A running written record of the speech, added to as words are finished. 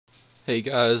Hey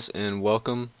guys, and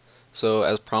welcome. So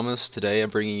as promised, today I'm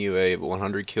bringing you a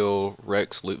 100 kill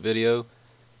Rex loot video.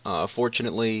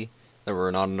 Fortunately, there were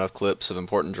not enough clips of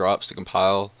important drops to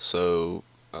compile, so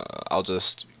I'll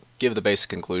just give the basic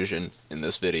conclusion in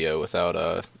this video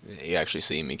without you actually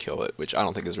seeing me kill it, which I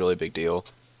don't think is really a big deal.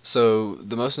 So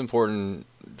the most important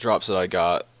drops that I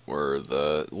got were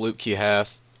the Loot Key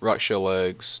Half, Rock Shell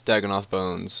Eggs, Dagonoth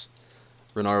Bones,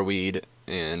 Renard Weed,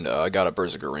 and I got a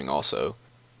Berserker Ring also.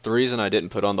 The reason I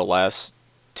didn't put on the last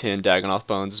 10 Dagonoth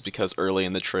Bones is because early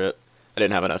in the trip I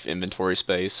didn't have enough inventory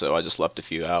space, so I just left a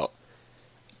few out.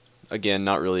 Again,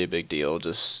 not really a big deal,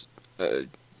 just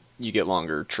you get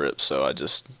longer trips, so I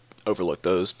just overlooked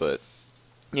those. But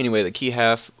anyway, the Key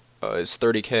Half is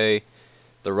 30k,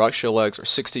 the Rock Shell Eggs are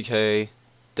 60k,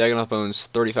 Dagonoth Bones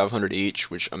 3,500 each,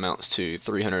 which amounts to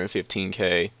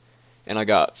 315k, and I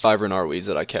got 5 Renard Weeds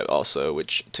that I kept also,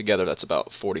 which together that's about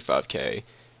 45k.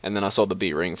 And then I sold the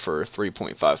B ring for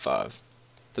 3.55.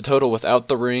 The total without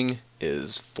the ring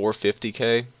is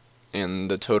 450k,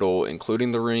 and the total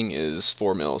including the ring is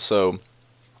 4 mil. So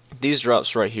these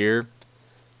drops right here,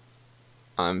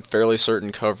 I'm fairly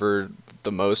certain covered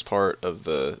the most part of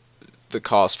the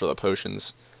cost for the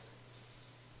potions,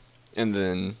 and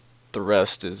then the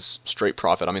rest is straight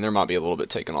profit. I mean, there might be a little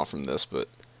bit taken off from this, but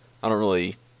I don't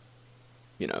really,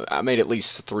 I made at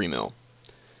least 3 mil.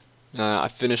 I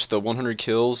finished the 100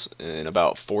 kills in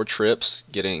about 4 trips,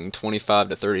 getting 25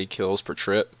 to 30 kills per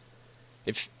trip.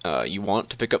 If you want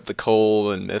to pick up the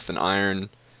coal and myth and iron,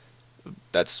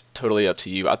 that's totally up to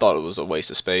you. I thought it was a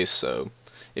waste of space, so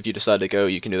if you decide to go,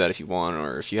 you can do that if you want,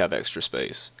 or if you have extra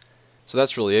space. So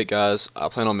that's really it, guys. I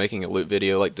plan on making a loot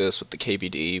video like this with the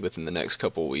KBD within the next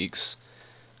couple weeks.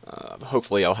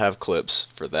 Hopefully I'll have clips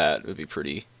for that. It would be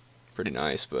pretty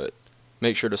nice, but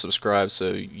make sure to subscribe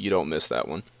so you don't miss that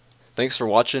one. Thanks for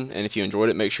watching, and if you enjoyed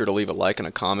it, make sure to leave a like and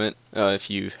a comment. If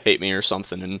you hate me or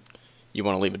something and you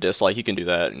want to leave a dislike, you can do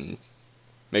that, and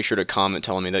make sure to comment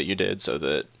telling me that you did so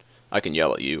that I can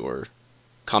yell at you or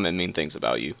comment mean things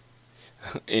about you.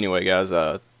 Anyway, guys,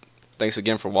 thanks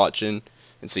again for watching,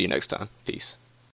 and see you next time. Peace.